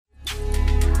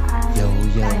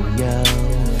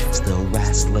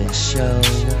Wrestling Show.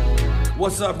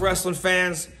 What's up, wrestling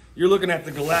fans? You're looking at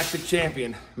the Galactic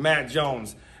Champion, Matt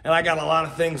Jones, and I got a lot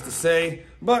of things to say,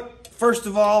 but first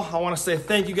of all, I want to say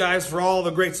thank you guys for all the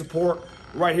great support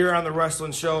right here on the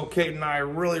Wrestling Show. Kate and I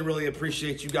really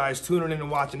appreciate you guys tuning in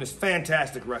and watching this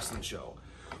fantastic wrestling show.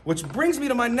 Which brings me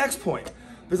to my next point.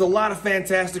 There's a lot of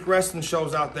fantastic wrestling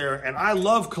shows out there, and I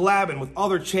love collabing with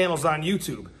other channels on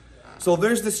YouTube. So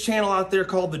there's this channel out there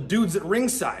called The Dudes at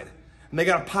Ringside, and they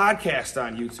got a podcast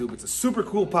on YouTube. It's a super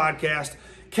cool podcast.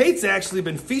 Kate's actually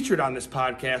been featured on this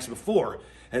podcast before,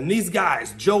 and these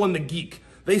guys, Joe and the Geek,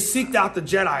 they seeked out the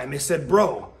Jedi, and they said,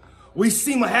 bro, we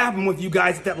seen what happened with you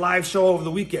guys at that live show over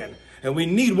the weekend, and we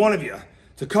need one of you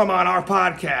to come on our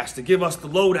podcast to give us the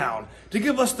lowdown, to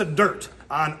give us the dirt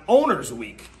on Owners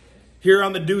Week here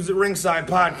on the Dudes at Ringside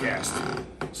podcast.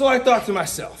 So I thought to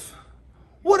myself,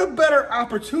 what a better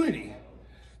opportunity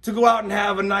to go out and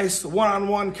have a nice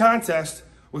one-on-one contest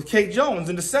with Kate Jones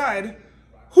and decide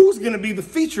who's going to be the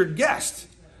featured guest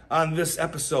on this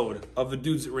episode of the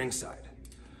Dudes at Ringside.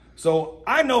 So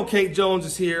I know Kate Jones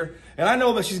is here, and I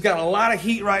know that she's got a lot of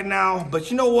heat right now,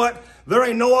 but you know what? There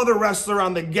ain't no other wrestler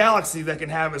on the galaxy that can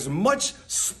have as much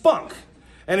spunk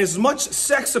and as much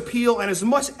sex appeal and as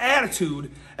much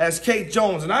attitude as Kate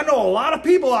Jones. And I know a lot of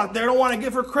people out there don't want to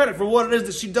give her credit for what it is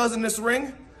that she does in this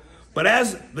ring, but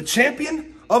as the champion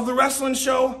of the wrestling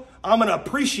show, I'm going to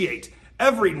appreciate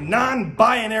every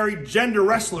non-binary gender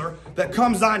wrestler that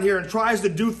comes on here and tries to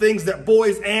do things that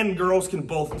boys and girls can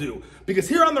both do. Because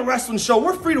here on the wrestling show,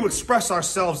 we're free to express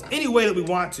ourselves any way that we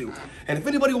want to. And if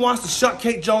anybody wants to shut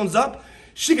Kate Jones up,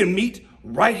 she can meet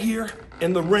right here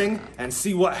in the ring and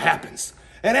see what happens.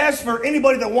 And as for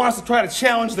anybody that wants to try to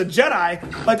challenge the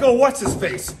Jedi, like, oh, what's his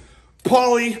face?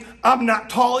 Paulie, I'm not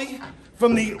Tolly,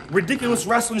 from the ridiculous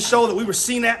wrestling show that we were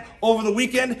seen at over the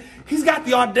weekend, he's got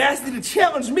the audacity to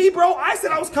challenge me, bro. I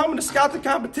said I was coming to scout the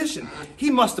competition. He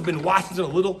must have been watching it a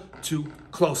little too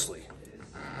closely.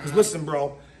 Because listen,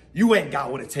 bro, you ain't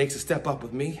got what it takes to step up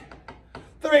with me.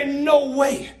 There ain't no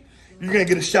way you're going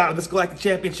to get a shot at this Galactic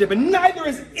Championship, and neither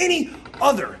is any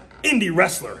other indie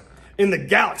wrestler in the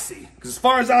galaxy. Because as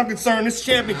far as I'm concerned, this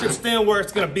championship's staying where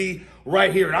it's going to be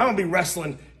right here. And I'm going to be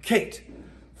wrestling Kate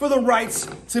for the rights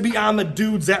to be on the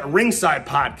Dudes at Ringside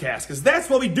podcast. Because that's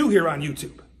what we do here on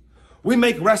YouTube. We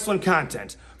make wrestling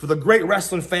content for the great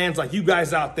wrestling fans like you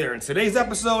guys out there. In today's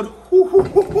episode, you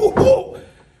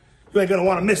ain't going to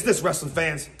want to miss this, wrestling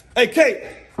fans. Hey, Kate,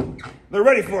 they're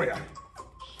ready for you.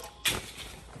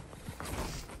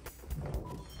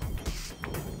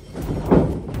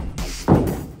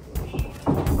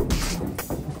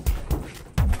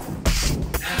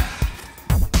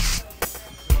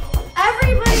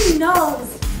 Everybody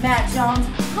knows, Matt Jones,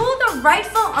 who the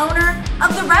rightful owner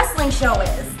of the wrestling show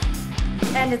is.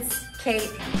 And it's Kate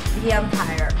the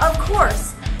Empire. Of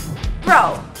course.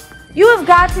 Bro, you have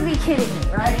got to be kidding me,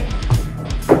 right?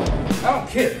 I don't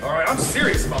kid, all right? I'm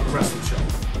serious about the wrestling show.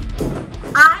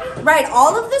 I write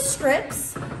all of the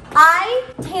scripts. I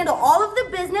handle all of the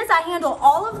business. I handle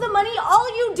all of the money. All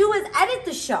you do is edit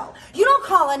the show. You don't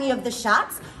call any of the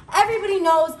shots. Everybody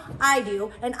knows I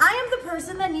do. And I am the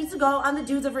person that needs to go on the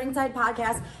Dudes of Ringside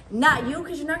podcast, not you,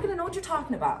 because you're not going to know what you're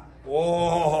talking about.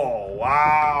 Whoa,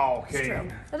 wow, Kate. It's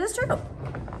true. That is true.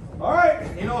 All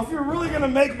right, you know, if you're really going to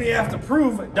make me have to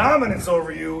prove dominance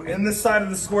over you in this side of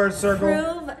the squared circle.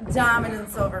 Prove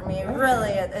dominance over me.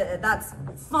 Really, that's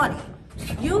funny.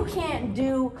 You can't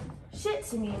do shit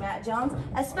to me, Matt Jones,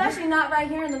 especially not right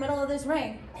here in the middle of this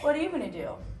ring. What are you going to do?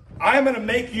 I'm going to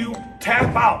make you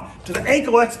tap out to the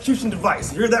ankle execution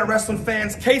device. You hear that, wrestling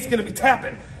fans? Kate's going to be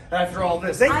tapping after all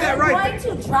this. Ain't that right? I'm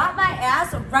going to drop my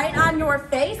ass right on your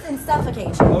face and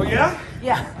suffocate you. Oh, yeah?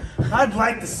 Yeah. I'd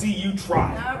like to see you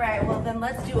try. All right, well, then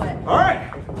let's do it. All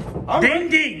right. Ding,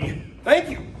 ding. Thank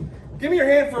you. Give me your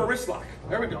hand for a wrist lock.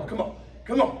 There we go. Come on.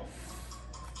 Come on.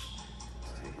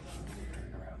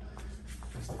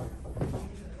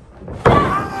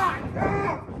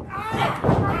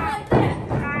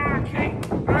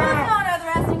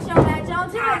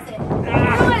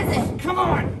 Come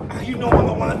on! You know I'm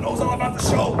the one that knows all about the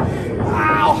show.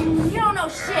 Ow! You don't know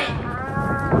shit.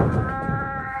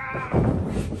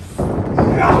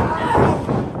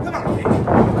 Come on, Kate.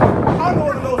 I'm the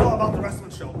one that knows all about the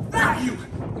wrestling show. Not you,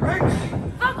 right?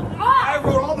 Fuck off! I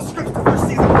wrote all the scripts the first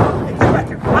season. Hey, come back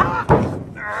here.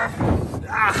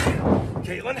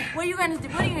 Caitlin. What are you gonna do?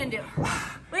 What are you gonna do?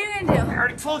 What are you gonna do? I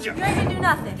already told you. You ain't gonna do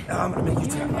nothing. I'm gonna make you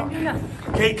tap out. You're gonna do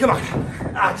nothing. Kate, come on.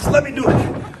 Just let me do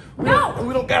it. No!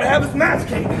 We don't gotta have this match,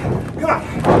 Kate. Come on.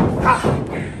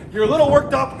 You're a little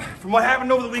worked up from what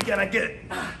happened over the weekend, I get it.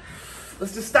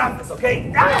 Let's just stop this,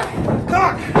 okay? Come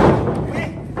on. We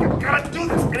ain't gotta do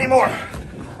this anymore.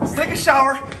 Let's take a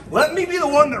shower. Let me be the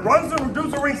one that runs the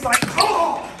dudes at ringside.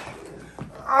 Oh!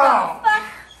 Oh! Fuck.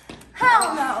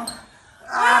 Hell no.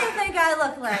 What do you think I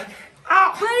look like?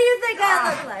 Ow! What do you think I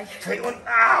look like? Caitlin,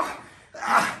 ow!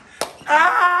 Ah!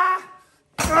 Ah!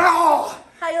 Ow!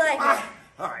 How you like it?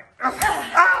 All right.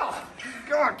 Ow!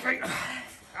 Go on, Caitlin.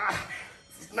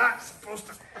 This is not supposed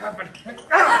to happen.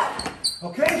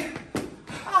 Okay?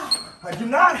 I do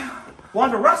not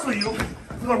want to wrestle you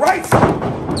for the rights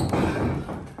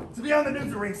to be on the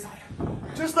dudes at ringside.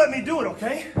 Just let me do it,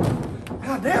 okay?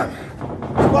 God damn.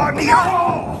 Squad me.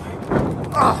 Oh!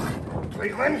 Oh!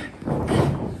 Caitlin.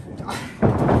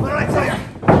 What did I tell you?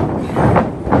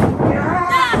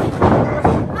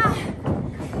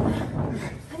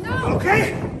 Okay?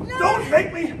 Don't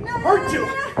make me hurt you.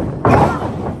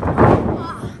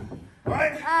 All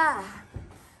right?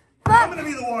 I'm gonna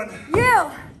be the one You!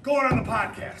 going on the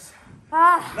podcast.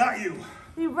 Not you.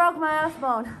 You broke my ass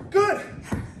bone. Good.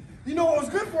 You know what was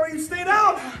good for you? Stay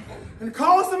down and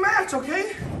call us the match,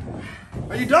 okay?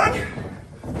 Are you done?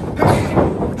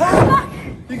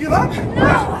 You give up?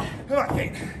 No! Come on,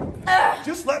 Kate.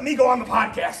 Just let me go on the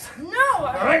podcast. No!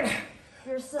 All right?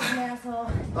 You're such an asshole.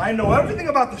 I know everything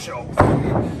about the show.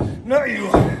 Not you.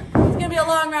 It's gonna be a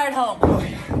long ride home. Oh,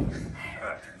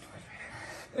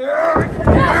 yeah.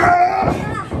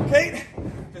 Kate,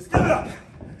 just give it up.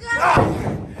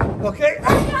 Okay?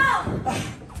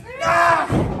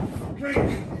 Kate,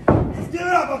 just give it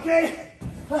up, okay?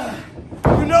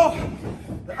 You know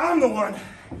that I'm the one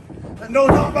that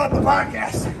knows all about the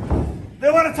podcast.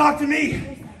 They want to talk to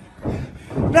me,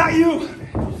 not you.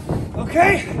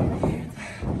 Okay?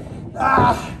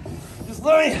 Just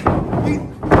let me.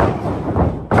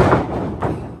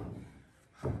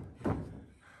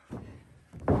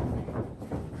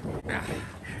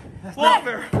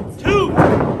 Welfare 2.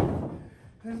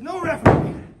 There's no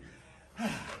referee.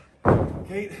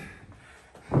 Kate,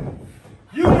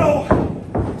 you know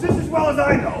just as well as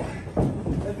I know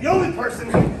that the only person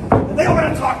that they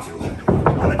want to talk to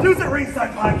on the Dudes at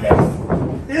Ringside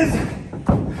podcast is.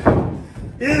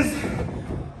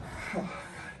 Oh,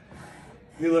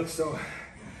 you look so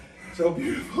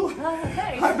beautiful.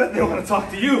 Thanks. I bet they want to talk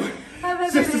to you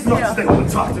bet just they as much do. as they want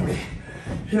to talk to me.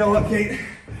 You know what, Kate?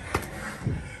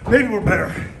 Maybe we're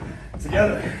better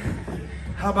together.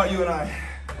 How about you and I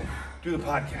do the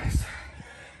podcast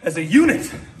as a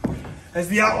unit, as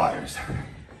the Outliers?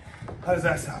 How does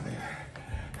that sound, baby?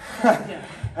 Yeah.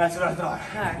 That's what I thought.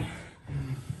 All right.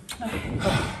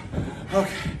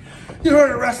 Okay. You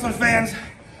heard it, wrestling fans.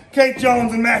 Kate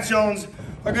Jones and Matt Jones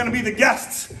are going to be the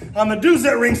guests on the Dudes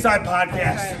at Ringside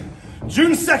podcast. Right.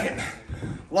 June 2nd,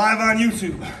 live on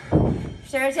YouTube.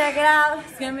 Sure, check it out.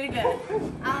 It's gonna be good.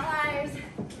 Outliers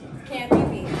can't be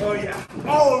beat. Oh yeah,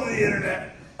 all over the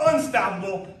internet,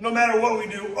 unstoppable, no matter what we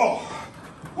do. Oh,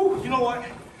 whew, you know what?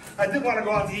 I did want to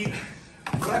go out to eat,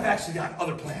 but I've actually got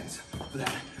other plans for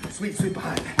that. Sweet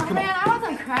behind. Oh man, I want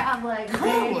some crab legs.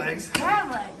 Crab dude. legs?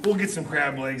 Crab legs. We'll get some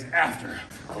crab legs after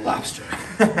the lobster.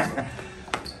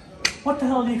 What the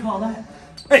hell do you call that?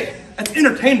 Hey, that's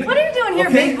entertainment. What are you doing here,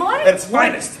 big boy? At its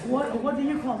finest. What do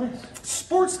you call this?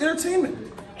 Sports entertainment.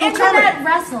 No Internet comment.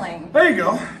 wrestling. There you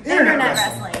go. Internet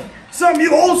wrestling. Some of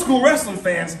you old school wrestling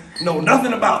fans know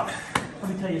nothing about. Let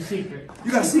me tell you a secret.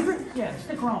 You got a secret? Yeah,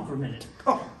 stick around for a minute.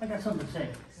 Oh, I got something to say.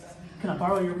 Can I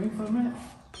borrow your ring for a minute?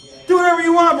 do whatever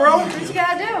you want, bro. What you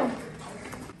gotta do?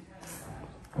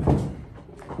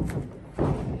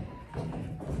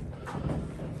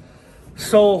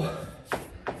 So,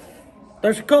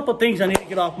 there's a couple things I need to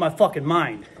get off my fucking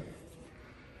mind.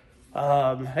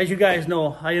 As you guys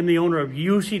know, I am the owner of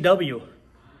UCW.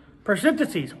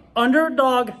 Parentheses,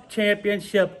 Underdog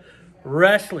Championship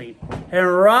Wrestling in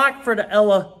Rockford,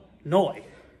 Illinois.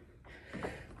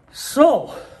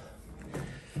 So,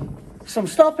 some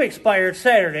stuff expired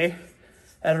Saturday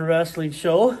at a wrestling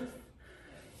show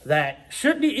that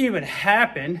shouldn't even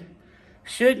happen,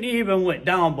 shouldn't even went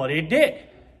down, but it did.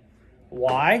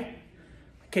 Why?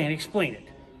 I can't explain it.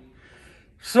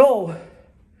 So,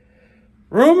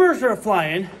 rumors are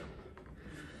flying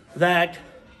that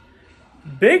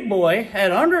Big Boy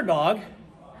at Underdog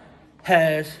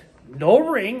has no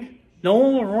ring, no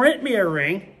one will rent me a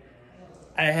ring.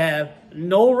 I have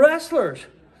no wrestlers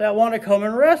that want to come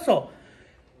and wrestle.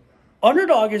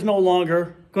 Underdog is no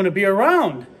longer going to be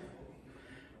around.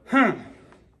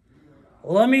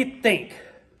 Let me think.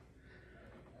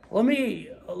 Let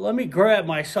me grab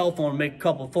my cell phone and make a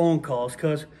couple phone calls,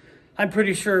 because I'm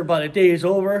pretty sure by the day is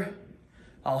over,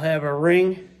 I'll have a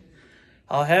ring,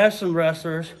 I'll have some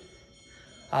wrestlers,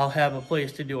 I'll have a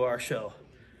place to do our show.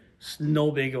 It's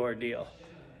no big ordeal.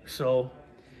 So,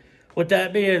 with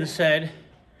that being said,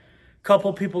 A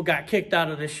couple people got kicked out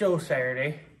of the show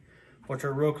Saturday, which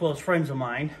are real close friends of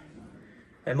mine.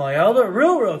 And my other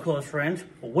real close friends,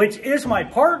 which is my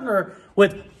partner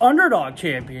with Underdog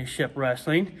Championship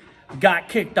Wrestling, got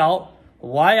kicked out.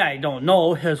 Why, I don't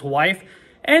know. His wife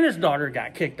and his daughter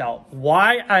got kicked out.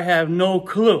 Why, I have no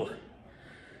clue.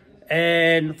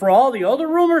 And for all the other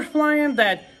rumors flying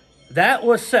that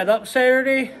was set up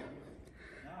Saturday,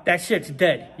 that shit's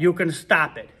dead. You can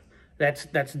stop it.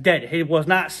 That's dead. It was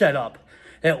not set up.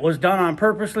 It was done on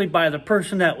purposely by the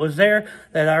person that was there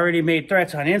that already made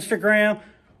threats on Instagram,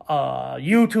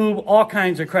 YouTube, all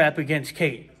kinds of crap against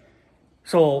Kate.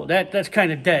 So that's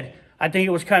kind of dead. I think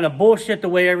it was kind of bullshit the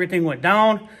way everything went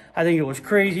down. I think it was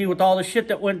crazy with all the shit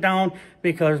that went down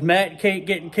because Matt and Kate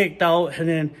getting kicked out and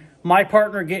then my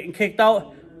partner getting kicked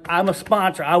out. I'm a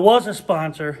sponsor. I was a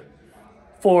sponsor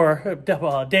for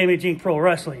Damaging Pro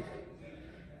Wrestling.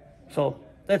 So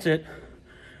that's it.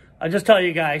 I just tell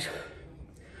you guys,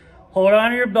 hold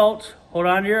on to your belts, hold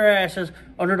on to your asses.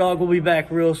 Underdog will be back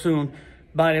real soon.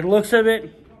 By the looks of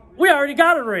it, we already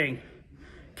got a ring.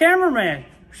 Cameraman,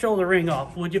 show the ring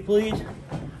off, would you please?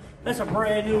 That's a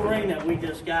brand new ring that we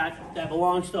just got that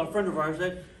belongs to a friend of ours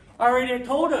that already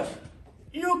told us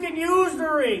you can use the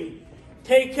ring,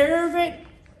 take care of it,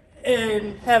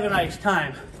 and have a nice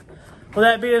time. With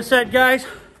that being said, guys,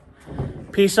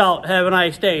 peace out. Have a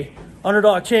nice day.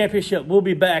 Underdog Championship will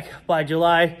be back by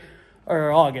July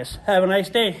or August. Have a nice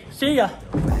day. See ya.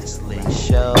 Wrestling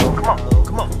show.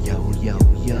 Come on. Yo, yo,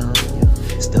 yo.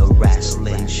 It's the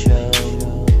wrestling show.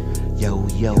 Yo,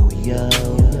 yo, yo.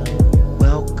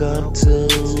 Welcome to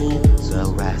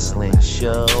the wrestling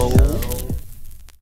show.